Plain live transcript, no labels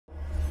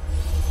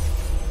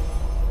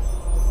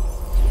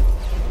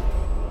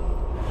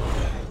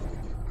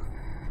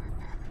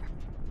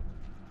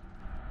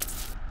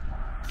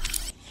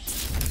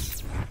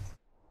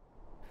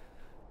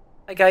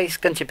Hi guys,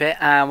 Gunchipit,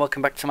 and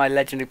welcome back to my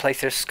legendary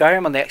playthrough of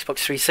Skyrim on the Xbox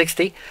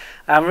 360.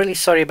 I'm really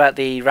sorry about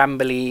the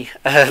rambly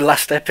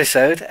last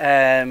episode.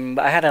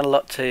 I had a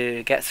lot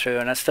to get through,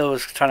 and I still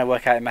was trying to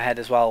work out in my head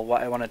as well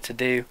what I wanted to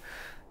do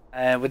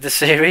with the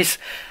series.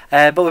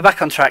 But we're back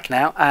on track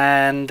now,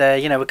 and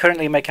we're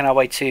currently making our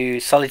way to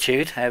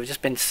Solitude. We've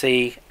just been to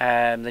see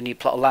the new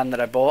plot of land that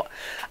I bought,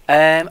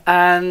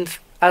 and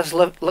as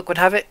luck would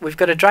have it, we've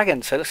got a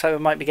dragon, so it looks like we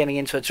might be getting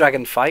into a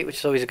dragon fight, which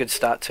is always a good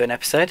start to an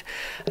episode.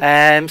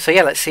 So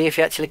yeah, let's see if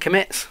he actually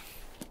commits.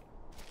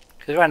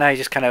 Because right now he's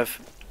just kind of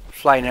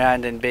flying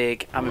around in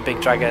big, I'm a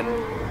big dragon,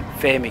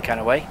 fear me kind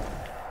of way.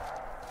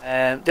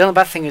 The only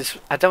bad thing is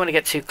I don't want to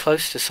get too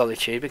close to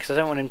Solitude, because I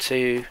don't want him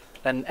to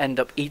then end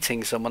up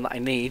eating someone that I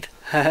need.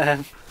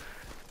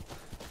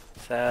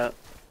 So...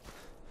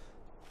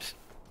 Is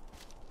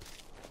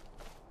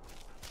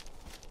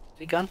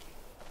he gone?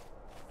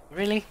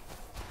 Really?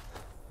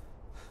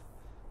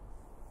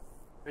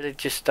 Really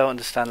just don't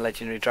understand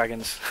legendary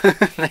dragons.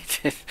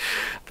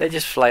 they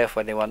just fly off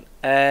when they want.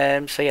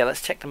 So yeah,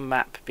 let's check the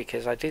map,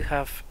 because I do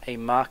have a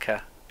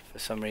marker for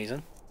some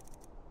reason.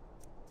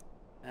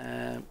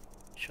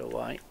 Sure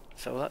why.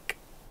 Let's have a look.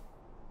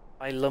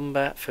 Buy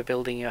lumber for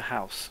building your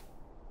house.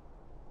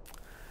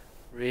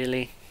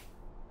 Really?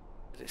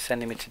 Is it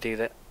sending me to do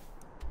that?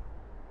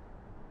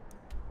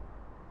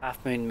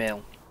 Half Moon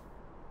Mill.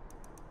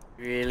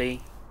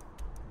 Really?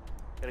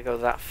 Gotta go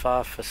that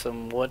far for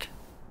some wood?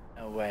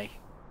 No way.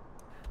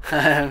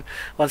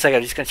 One second,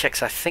 I'm just going to check,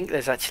 because I think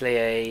there's actually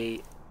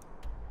a...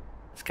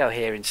 Let's go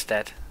here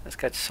instead. Let's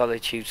go to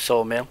Solitude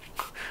Sawmill,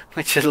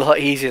 which is a lot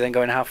easier than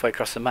going halfway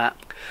across the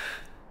map.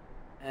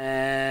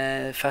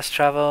 Fast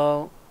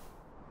travel.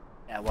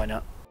 Yeah, why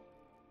not?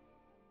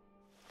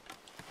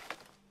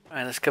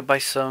 Alright, let's go buy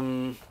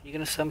some... You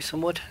going to sell me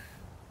some wood?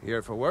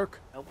 Here for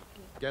work? Nope.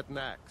 Get an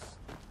axe.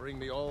 Bring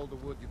me all the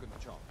wood you can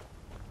chop.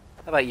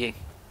 How about you?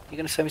 You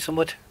going to sell me some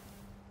wood?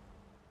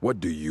 What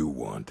do you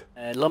want?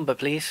 Lumber,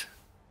 please.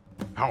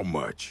 How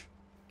much?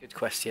 Good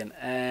question.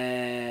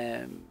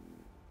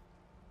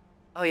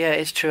 Oh yeah,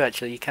 it's true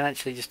actually. You can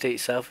actually just do it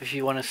yourself if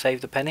you want to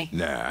save the penny.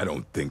 Nah, I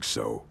don't think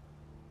so.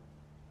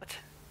 What?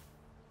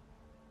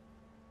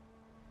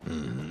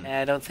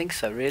 I don't think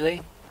so,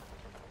 really.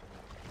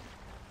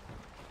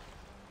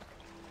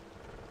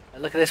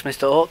 Look at this,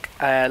 Mr. Orc.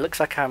 Looks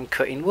like I'm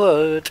cutting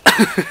wood.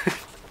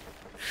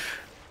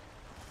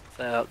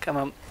 So, come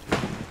on.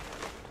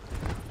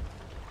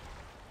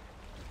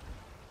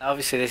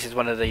 Obviously this is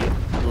one of the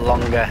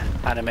longer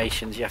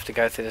animations you have to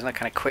go through. There's no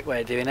kind of quick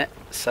way of doing it,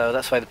 so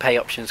that's why the pay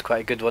option is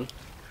quite a good one.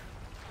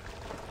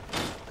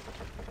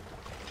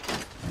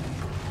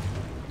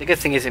 The good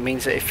thing is it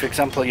means that if, for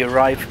example, you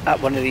arrive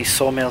at one of these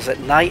sawmills at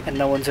night and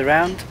no one's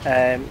around,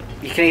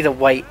 you can either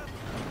wait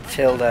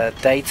till the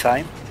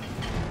daytime.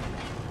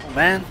 Oh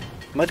man,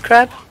 mud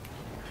crab?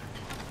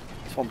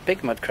 It's one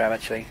big mud crab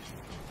actually.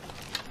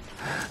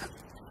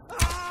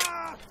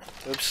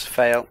 Oops,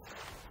 fail.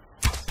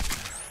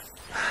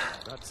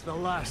 That's the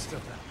last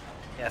of them.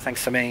 Yeah,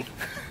 thanks to me.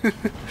 So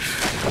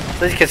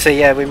as you can see,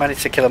 yeah, we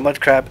managed to kill a mud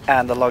crab,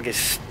 and the log is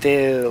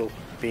still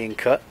being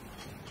cut.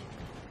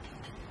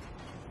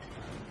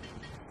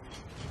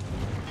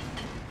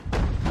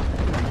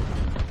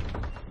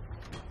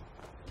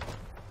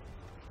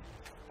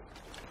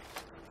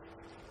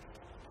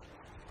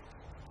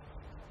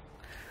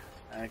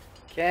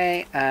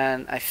 Okay,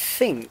 and I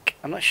think,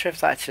 I'm not sure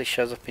if that actually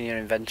shows up in your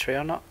inventory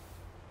or not.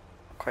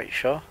 Not quite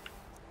sure.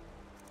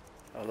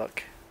 Oh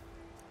look.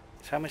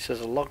 How much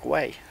does a log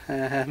weigh?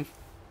 Doesn't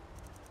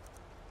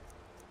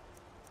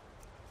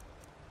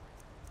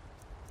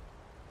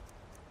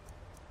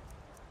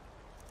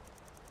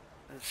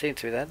seem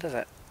to be there, does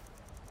it?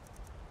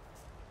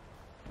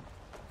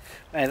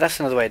 Hey,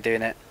 that's another way of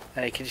doing it.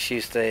 You can just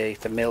use the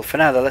mill. For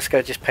now though, let's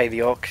go just pay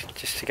the orc,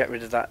 just to get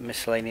rid of that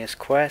miscellaneous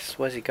quest.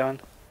 Where's he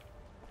gone?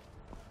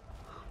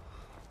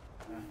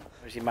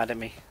 Or is he mad at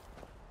me?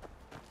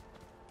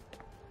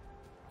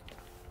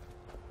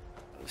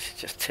 This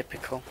is just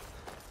typical.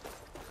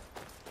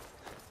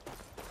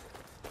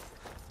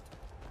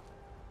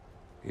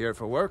 Here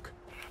for work?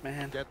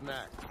 Man. Get an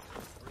axe.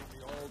 Bring me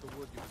all the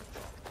wood you can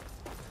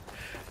chop.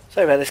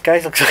 Sorry about this,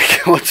 guys. Looks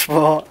like once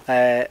more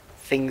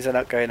things are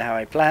not going how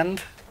I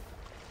planned.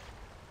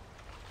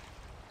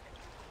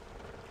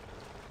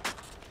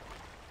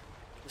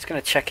 Just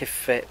going to check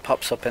if it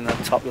pops up in the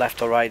top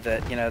left or right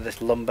that, you know, this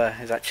lumber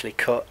is actually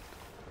cut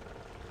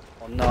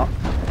or not.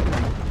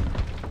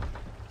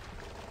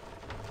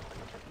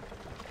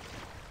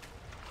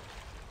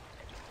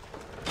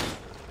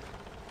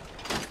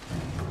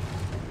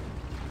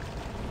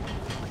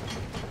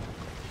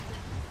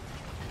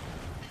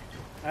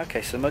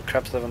 Okay, so the mud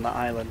crabs live on that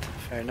island.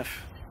 Fair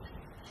enough.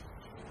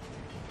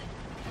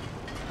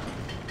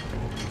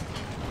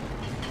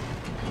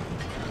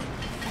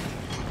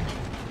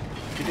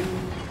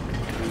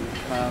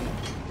 Come on.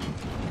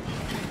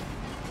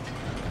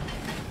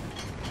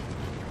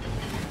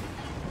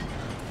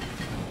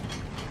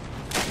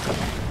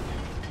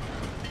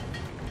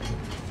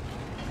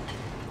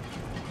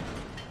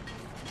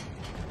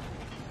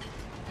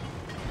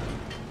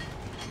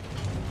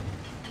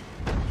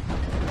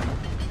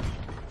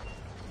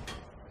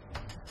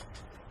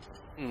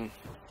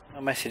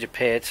 No message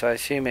appeared, so I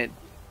assume it.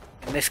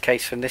 In this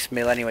case, from this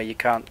mill anyway, you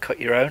can't cut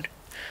your own.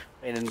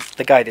 And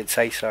the guy did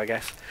say so, I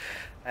guess.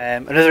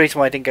 Another reason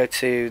why I didn't go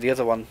to the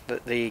other one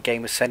that the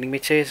game was sending me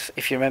to is,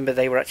 if you remember,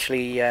 they were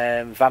actually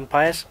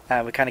vampires,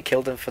 and we kind of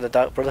killed them for the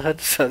Dark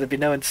Brotherhood, so there'd be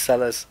no one to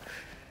sell us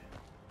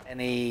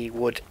any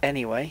wood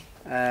anyway.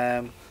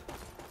 So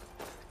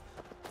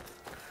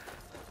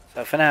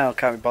for now,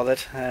 can't be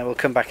bothered. We'll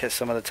come back at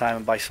some other time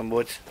and buy some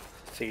wood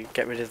to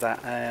get rid of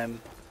that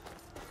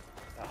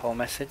that whole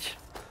message.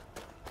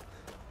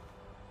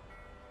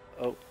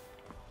 Oh.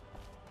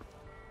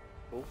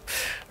 Cool.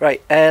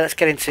 Right, let's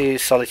get into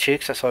Solitude,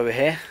 because that's why we're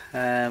here.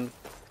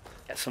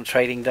 Get some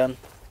trading done.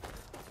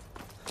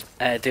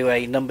 Do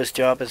a numbers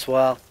job as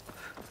well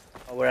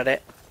while we're at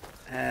it.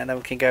 And then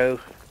we can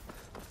go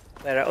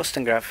there at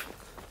Ustengrav.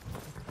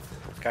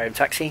 Skyrim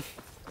taxi.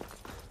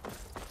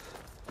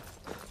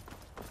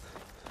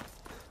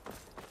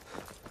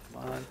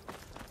 Come on.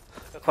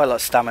 Got quite a lot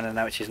of stamina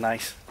now, which is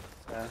nice.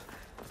 So,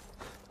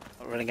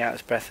 not running out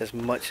of breath as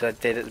much as I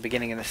did at the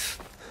beginning of this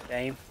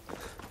game.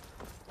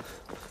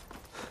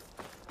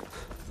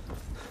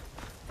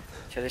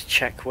 Shall I just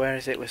check where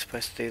is it we're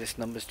supposed to do this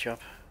numbers job?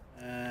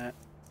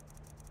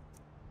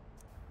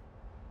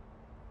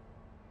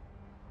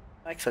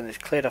 Excellent, it's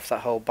cleared off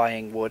that whole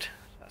buying wood.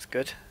 That's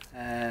good.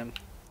 Numbers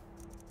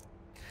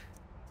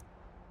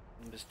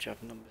job,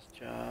 numbers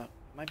job.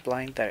 Am I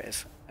blind? There it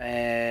is.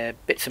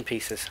 Bits and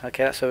pieces.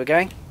 Okay, that's where we're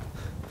going.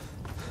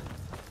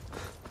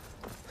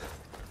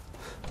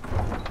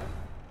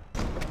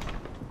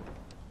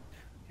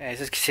 As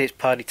you can see, it's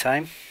party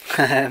time.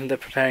 They're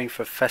preparing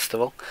for a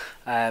festival.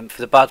 For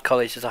the Bard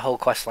College, there's a whole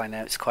quest line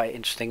now. It's quite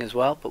interesting as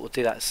well, but we'll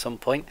do that at some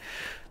point.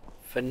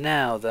 For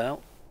now,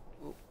 though,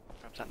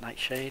 grab that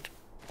nightshade.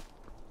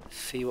 Let's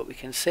see what we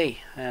can see.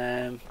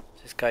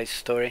 This guy's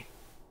story.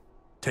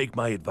 Take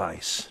my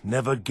advice.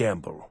 Never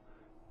gamble.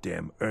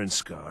 Damn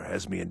Ernskar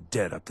has me in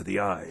debt up to the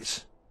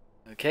eyes.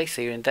 Okay,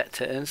 so you're in debt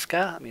to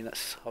Ernskar? I mean,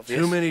 that's obvious.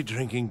 Too many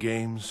drinking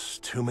games,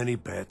 too many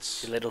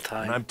bets. Too little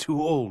time. And I'm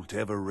too old to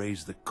ever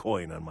raise the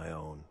coin on my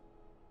own.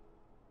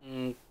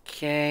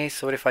 Okay,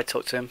 so what if I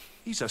talk to him?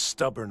 He's a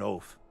stubborn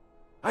oaf.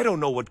 I don't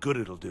know what good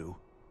it'll do.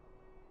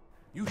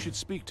 You should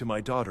speak to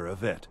my daughter,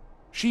 Yvette.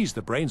 She's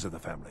the brains of the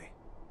family.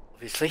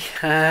 Obviously.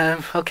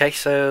 Okay,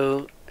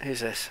 so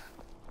who's this?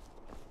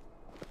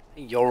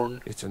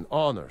 Yorn. It's an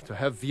honor to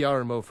have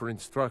Viarmo for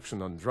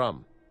instruction on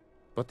drum,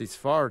 but it's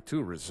far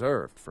too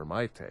reserved for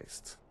my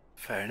tastes.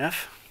 Fair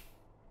enough.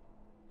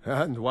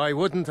 And why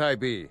wouldn't I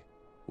be?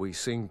 We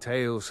sing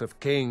tales of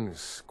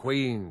kings,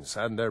 queens,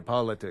 and their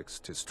politics,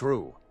 'tis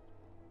true.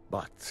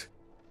 But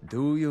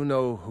do you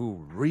know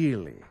who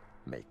really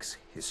makes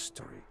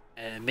history?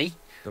 Me?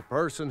 The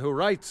person who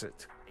writes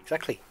it.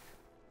 Exactly.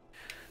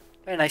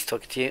 Very nice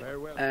talking to you.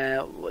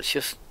 Farewell. What's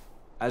your...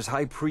 As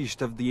High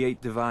Priest of the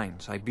 8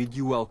 Divines, I bid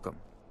you welcome.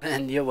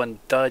 And you're one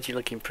dodgy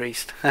looking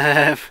priest.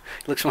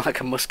 Looks more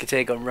like a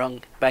musketeer gone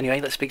wrong. But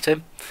anyway, let's speak to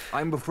him.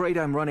 I'm afraid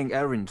I'm running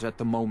errands at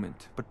the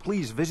moment, but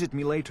please visit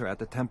me later at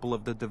the Temple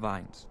of the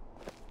Divines.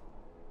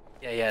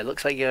 Yeah, it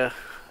looks like you're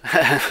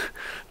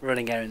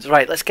running errands.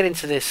 Right, let's get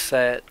into this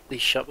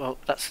shop. Oh,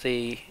 that's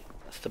the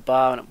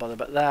bar. I'm not bothered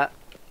about that.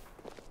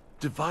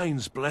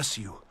 Divines bless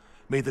you.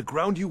 May the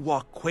ground you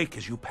walk quake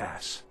as you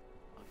pass.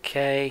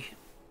 Okay.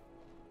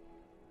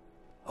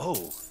 Oh,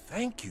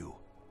 thank you.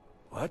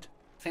 What?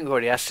 I think we've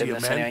already asked him See a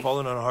this man anyway.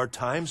 falling on hard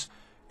times,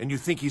 and you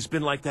think he's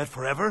been like that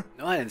forever?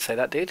 No, I didn't say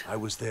that, dude. I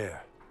was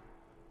there.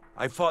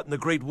 I fought in the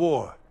Great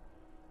War.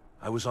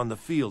 I was on the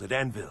field at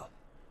Anvil.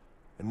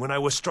 And when I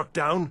was struck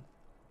down,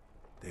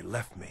 they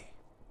left me.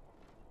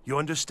 You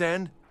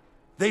understand?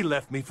 They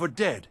left me for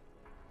dead.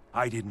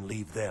 I didn't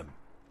leave them.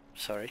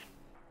 Sorry.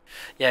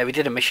 Yeah, we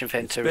did a mission for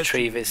him It's to best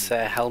retrieve you- his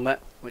helmet,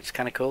 which is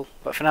kind of cool.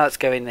 But for now, let's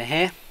go in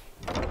here.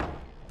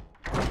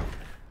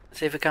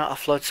 See if we can't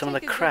offload some of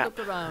the Take a good crap.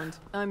 look around.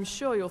 I'm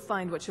sure you'll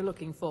find what you're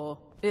looking for.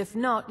 If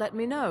not, let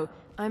me know.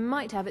 I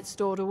might have it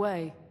stored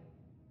away.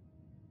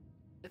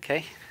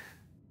 Okay.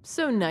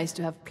 So nice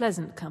to have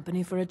pleasant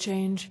company for a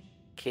change.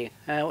 Thank you.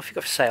 What have you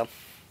got for sale?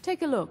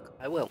 Take a look.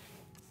 I will.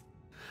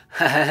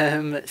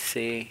 Let's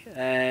see.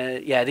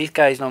 Yeah, these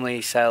guys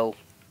normally sell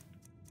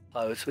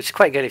clothes, which is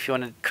quite good if you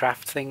want to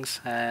craft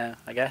things, I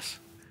guess.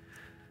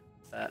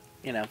 But,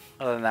 you know,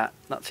 other than that,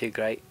 not too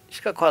great.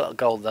 She's got quite a lot of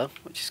gold, though,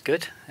 which is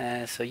good.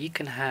 So you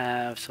can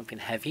have something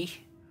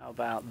heavy. How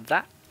about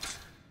that?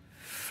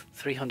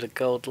 300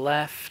 gold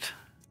left.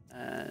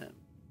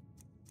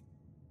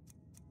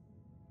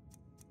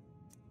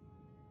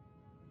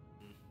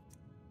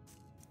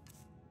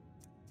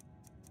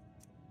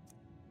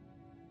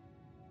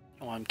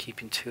 Oh, I'm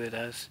keeping 2 of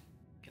those.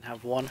 You can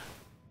have 1.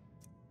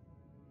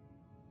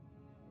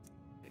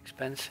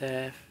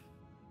 Expensive.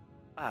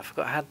 Ah, I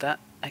forgot I had that.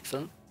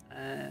 Excellent.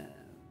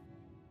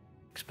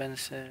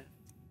 Expensive.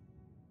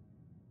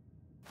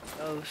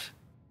 Those.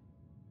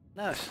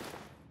 Nice.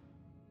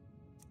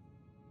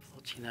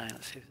 49.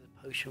 Let's see if there's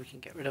a potion we can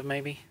get rid of,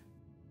 maybe.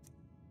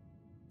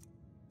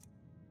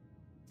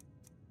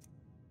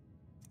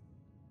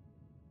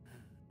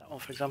 That one,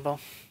 for example.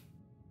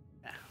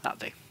 Yeah, That'll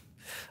do. I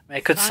mean, I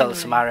could sell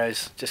some Finally.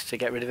 arrows just to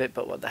get rid of it,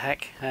 but what the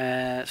heck.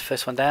 It's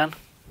first one down.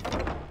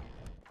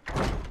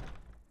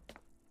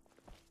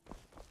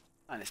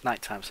 And it's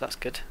night time, so that's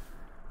good.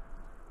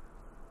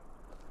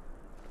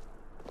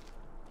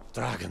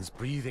 Dragons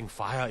breathing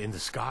fire in the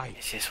sky.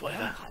 It's just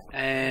whatever.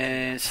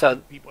 So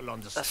People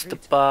on the that's the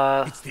street.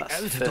 bar. It's the That's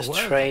the elves of the first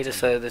world, trader. that's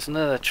So there's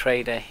another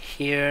trader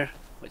here,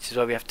 which is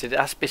where we have to do.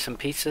 That's bits and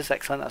pieces.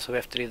 Excellent. That's where we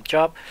have to do the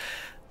job.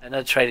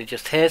 Another trader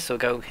just here, so we'll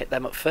go hit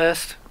them up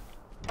first.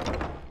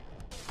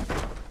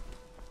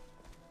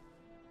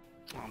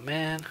 Oh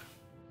man.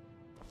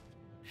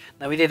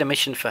 Now we did a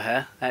mission for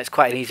her. It's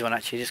quite an easy one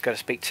actually. You just got to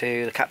speak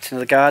to the captain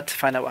of the guard to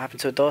find out what happened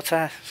to her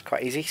daughter. It's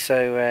quite easy.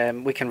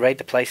 So we can raid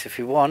the place if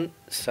we want.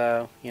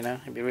 So you know,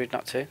 it'd be rude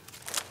not to.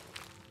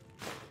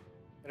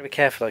 Gotta be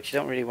careful though, 'cause you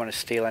don't really want to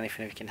steal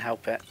anything if you can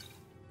help it.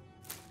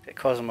 It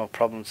causes more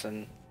problems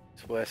than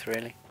it's worth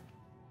really.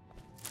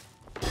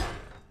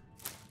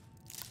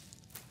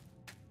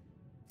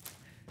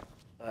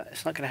 But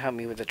it's not going to help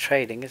me with the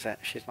trading, is it?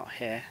 She's not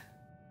here.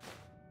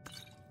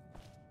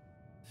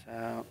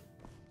 So,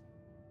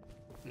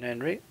 known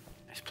route,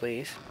 yes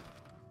please.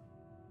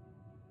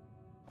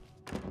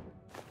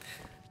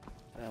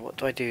 What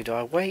do I do? Do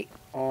I wait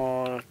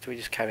or do we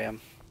just carry on?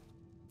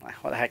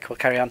 What the heck, we'll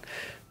carry on.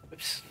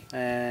 Oops.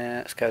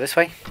 Let's go this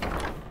way.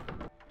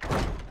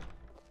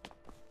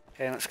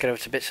 Okay, let's get over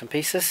to bits and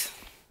pieces.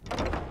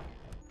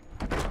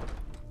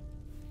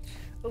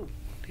 Oh,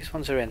 these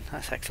ones are in.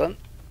 That's excellent.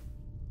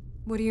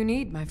 What do you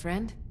need, my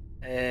friend?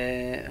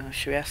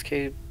 Should we ask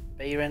who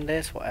Baron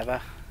is?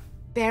 Whatever.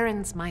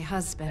 Baron's my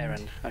husband.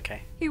 Baron,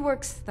 okay. He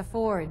works the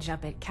forge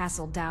up at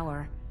Castle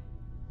Dower.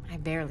 I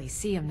barely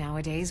see him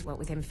nowadays, what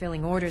with him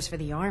filling orders for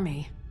the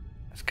army.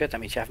 That's good, that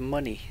means you have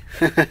money.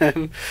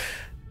 Were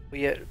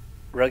you at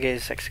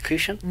Rugg's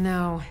execution?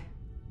 No,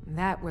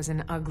 that was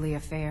an ugly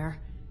affair.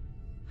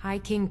 High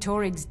King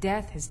Torig's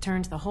death has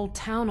turned the whole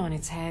town on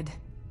its head.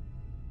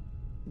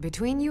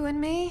 Between you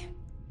and me,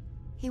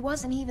 he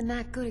wasn't even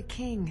that good a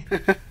king.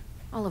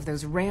 All of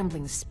those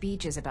rambling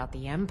speeches about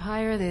the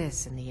Empire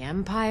this and the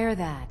Empire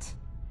that.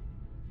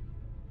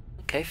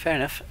 Okay, fair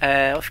enough.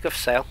 Let's go for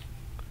sale.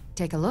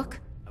 Take a look.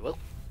 I will.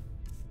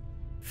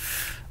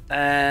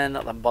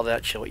 Not that bothered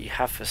actually what you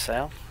have for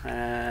sale.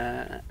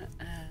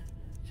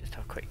 Just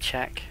have a quick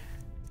check.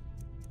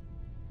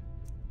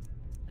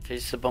 Actually,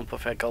 just to bump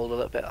up our gold a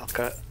little bit,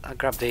 I'll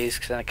grab these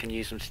because then I can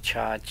use them to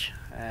charge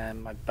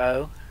my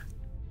bow.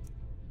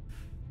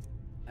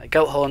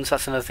 Goat horns,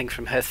 that's another thing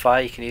from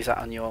Hearthfire. You can use that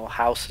on your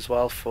house as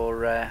well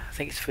for, I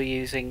think it's for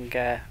using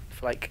for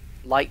like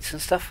lights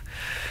and stuff.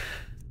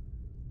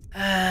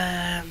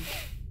 And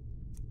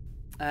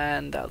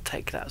I'll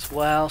take that as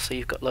well. So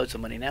you've got loads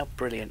of money now.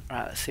 Brilliant.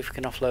 Right, let's see if we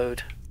can offload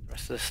the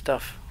rest of the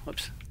stuff.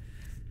 Whoops.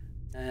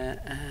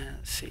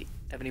 Let's see.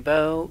 Ebony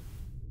bow.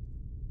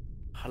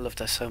 I loved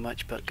her so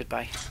much, but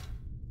goodbye.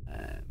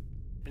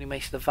 Ebony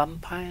mace of the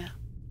vampire.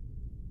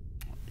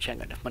 She ain't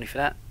got enough money for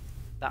that.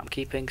 That I'm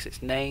keeping because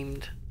it's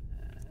named.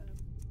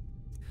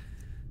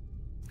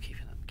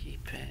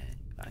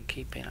 I'm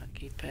keeping.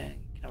 Can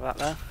I have that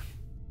there?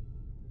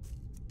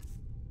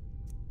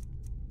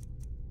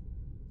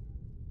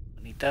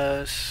 And he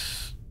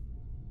does.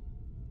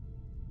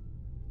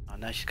 Oh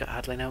no, she's got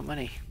hardly no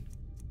money.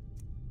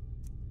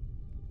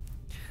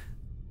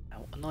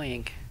 How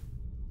annoying.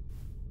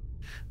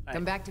 Right.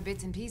 Come back to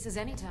bits and pieces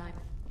anytime.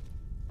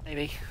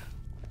 Maybe.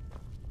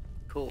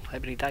 Cool,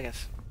 ebony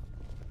daggers.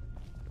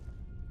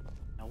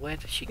 Now where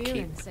does she keep?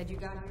 Baron said you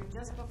got here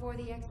just before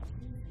the execution.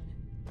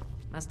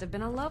 Must have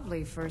been a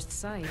lovely first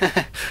sight.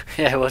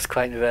 Yeah, it was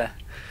kind of a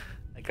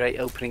great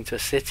opening to a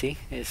city,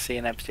 is see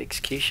an empty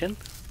execution.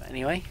 But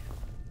anyway.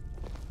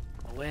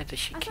 Where does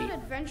she I keep? thought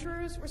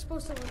adventurers were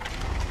supposed to live.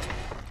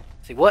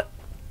 See what?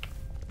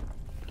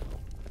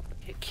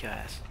 Kick your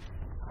ass.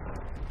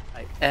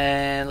 Right,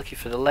 and looking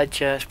for the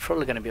ledger. It's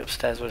probably going to be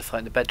upstairs. Would have thought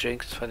in the bedroom,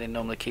 'cause that's where they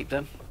normally keep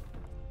them.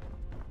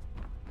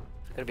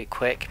 It's got to be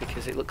quick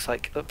because it looks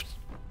like, oops,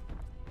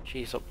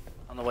 she's up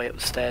on the way up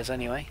the stairs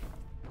anyway.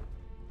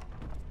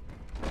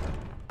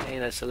 Okay,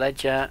 there's the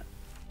ledger.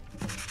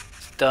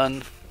 It's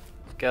done.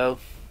 Let's go.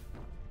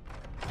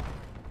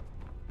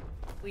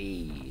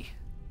 Whee.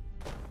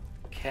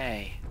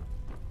 Okay.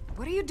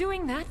 What are you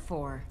doing that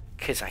for?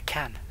 Because I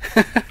can.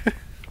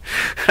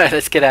 Right,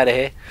 let's get out of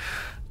here.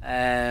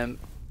 How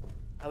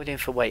are we doing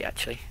for weight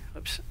actually?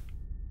 Whoops.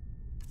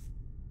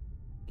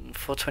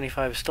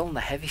 425 is still on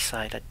the heavy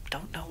side. I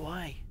don't know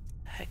why.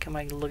 The heck am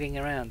I lugging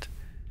around?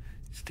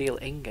 Steel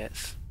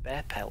ingots,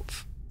 bear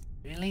pelts.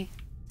 Really?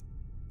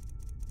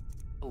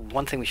 Oh,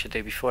 one thing we should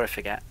do before I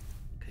forget,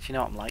 because you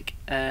know what I'm like.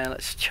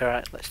 Let's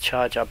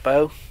charge our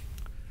bow.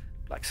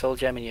 Black soul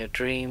gem in your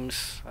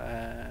dreams.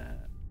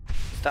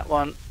 That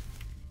one.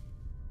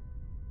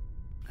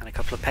 And a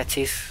couple of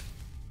petties.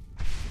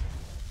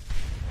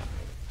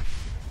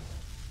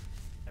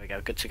 There we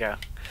go, good to go.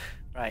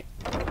 Right.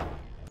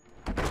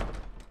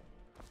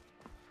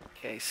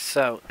 Okay,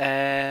 so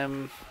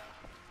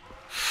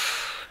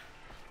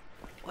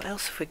What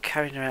else have we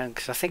carrying around?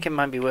 Because I think it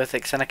might be worth it,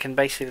 because then I can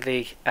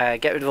basically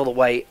get rid of all the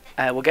weight.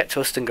 We'll get to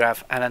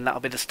Ustengrav, and then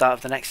that'll be the start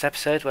of the next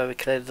episode where we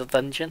clear the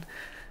dungeon.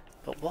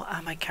 But what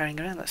am I carrying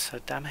around that's so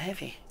damn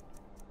heavy?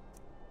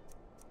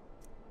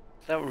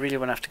 I don't really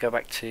want to have to go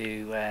back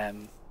to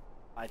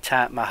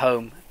my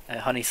home,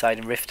 Honeyside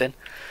in Riften.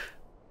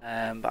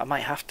 But I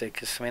might have to,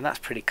 because I mean that's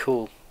pretty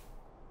cool.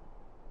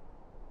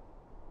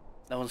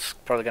 No one's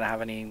probably going to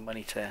have any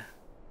money to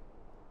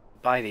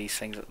buy these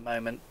things at the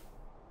moment.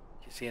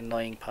 Is the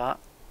annoying part.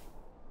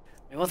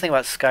 I mean, one thing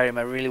about Skyrim,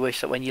 I really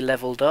wish that when you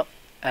leveled up,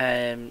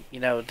 you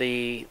know,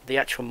 the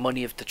actual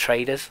money of the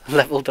traders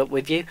leveled up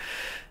with you,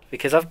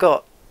 because I've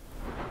got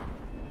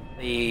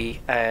the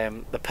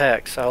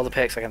perks, all the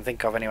perks I can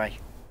think of anyway,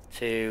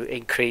 to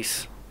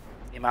increase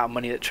the amount of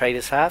money that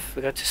traders have.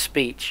 We go to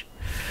speech.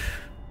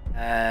 You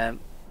know,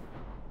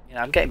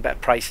 I'm getting better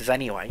prices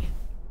anyway.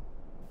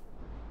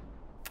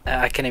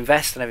 I can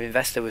invest, and I've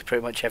invested with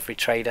pretty much every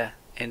trader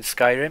in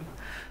Skyrim.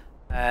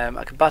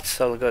 I can barter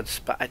solar goods,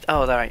 but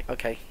oh, right,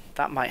 okay,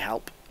 that might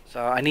help.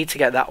 So I need to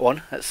get that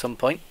one at some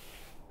point.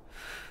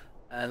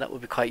 That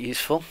would be quite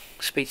useful.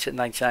 Speech at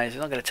 99 is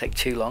not going to take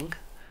too long.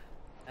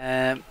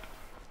 Yeah,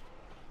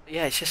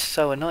 it's just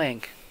so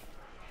annoying.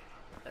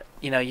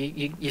 You know,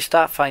 you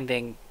start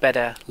finding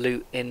better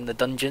loot in the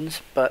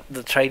dungeons, but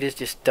the traders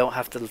just don't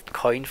have the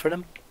coin for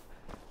them.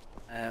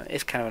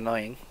 It's kind of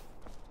annoying.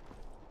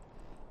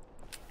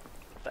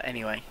 But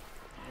anyway,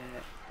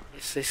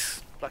 is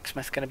this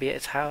blacksmith going to be at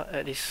his house,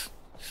 at his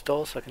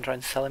store, so I can try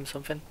and sell him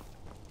something?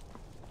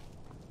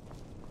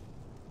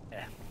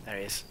 Yeah, there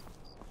he is.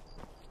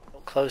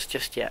 Not closed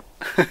just yet.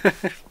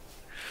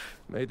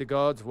 May the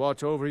gods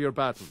watch over your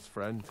battles,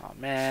 friend. Oh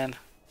man.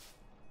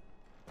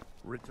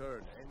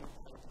 Return.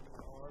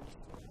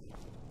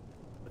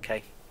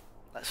 Okay,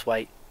 let's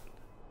wait.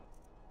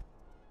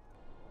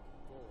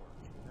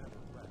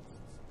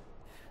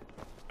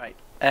 Right,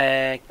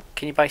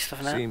 can you buy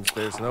stuff now? Seems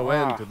there's no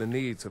end to the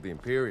needs of the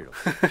Imperials.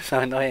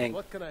 So annoying.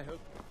 What can I help?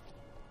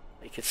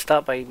 You could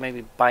start by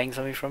maybe buying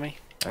something from me.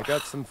 I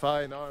got some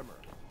fine armor.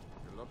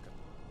 You're looking.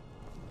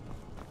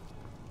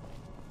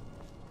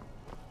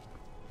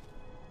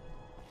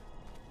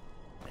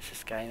 It's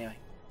this guy anyway.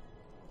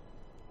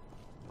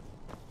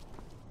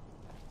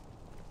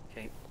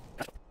 Okay.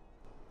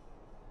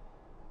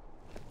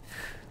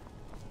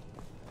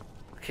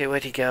 Okay,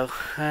 where'd he go?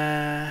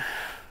 There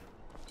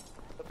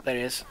he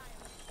is.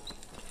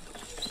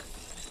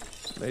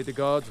 May the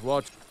gods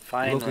watch.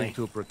 Finally. Looking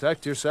to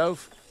protect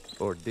yourself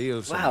or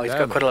deal some Wow, he's got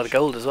damage? quite a lot of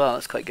gold as well.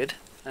 That's quite good.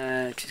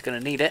 He's going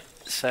to need it.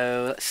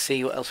 So let's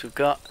see what else we've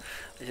got.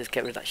 Let's just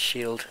get rid of that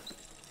shield.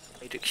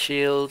 Magic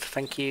shield,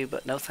 thank you,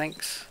 but no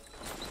thanks.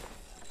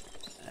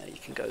 You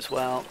can go as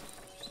well.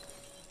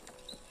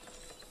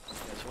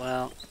 As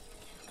well.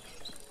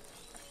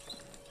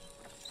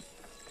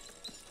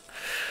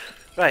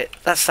 Right,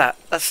 that's that.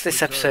 That's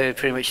this episode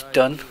pretty much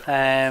done.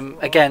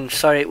 Again,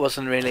 sorry it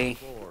wasn't really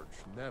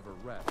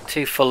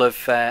too full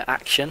of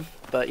action,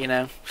 but you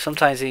know,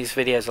 sometimes these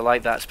videos are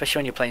like that, especially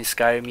when you're playing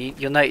Skyrim.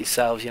 You'll note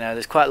yourselves, you know,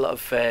 there's quite a lot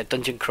of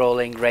dungeon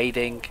crawling,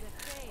 raiding,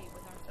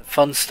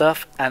 fun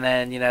stuff, and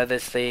then, you know,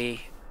 there's the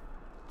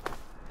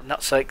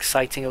not so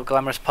exciting or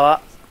glamorous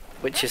part,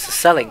 which is the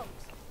selling.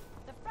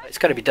 It's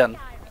got to be done.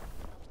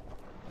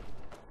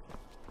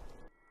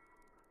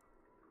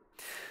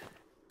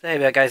 There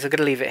we go, guys. I'm going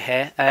to leave it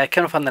here.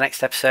 Coming up on the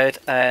next episode,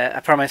 I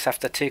promise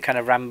after two kind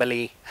of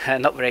rambly,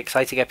 not very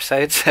exciting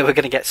episodes, we're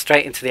going to get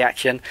straight into the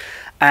action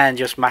and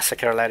just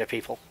massacre a load of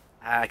people.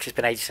 Because it's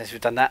been ages since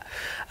we've done that.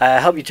 I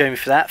hope you join me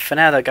for that. For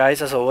now though,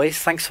 guys, as always,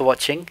 thanks for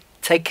watching.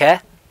 Take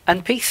care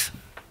and peace.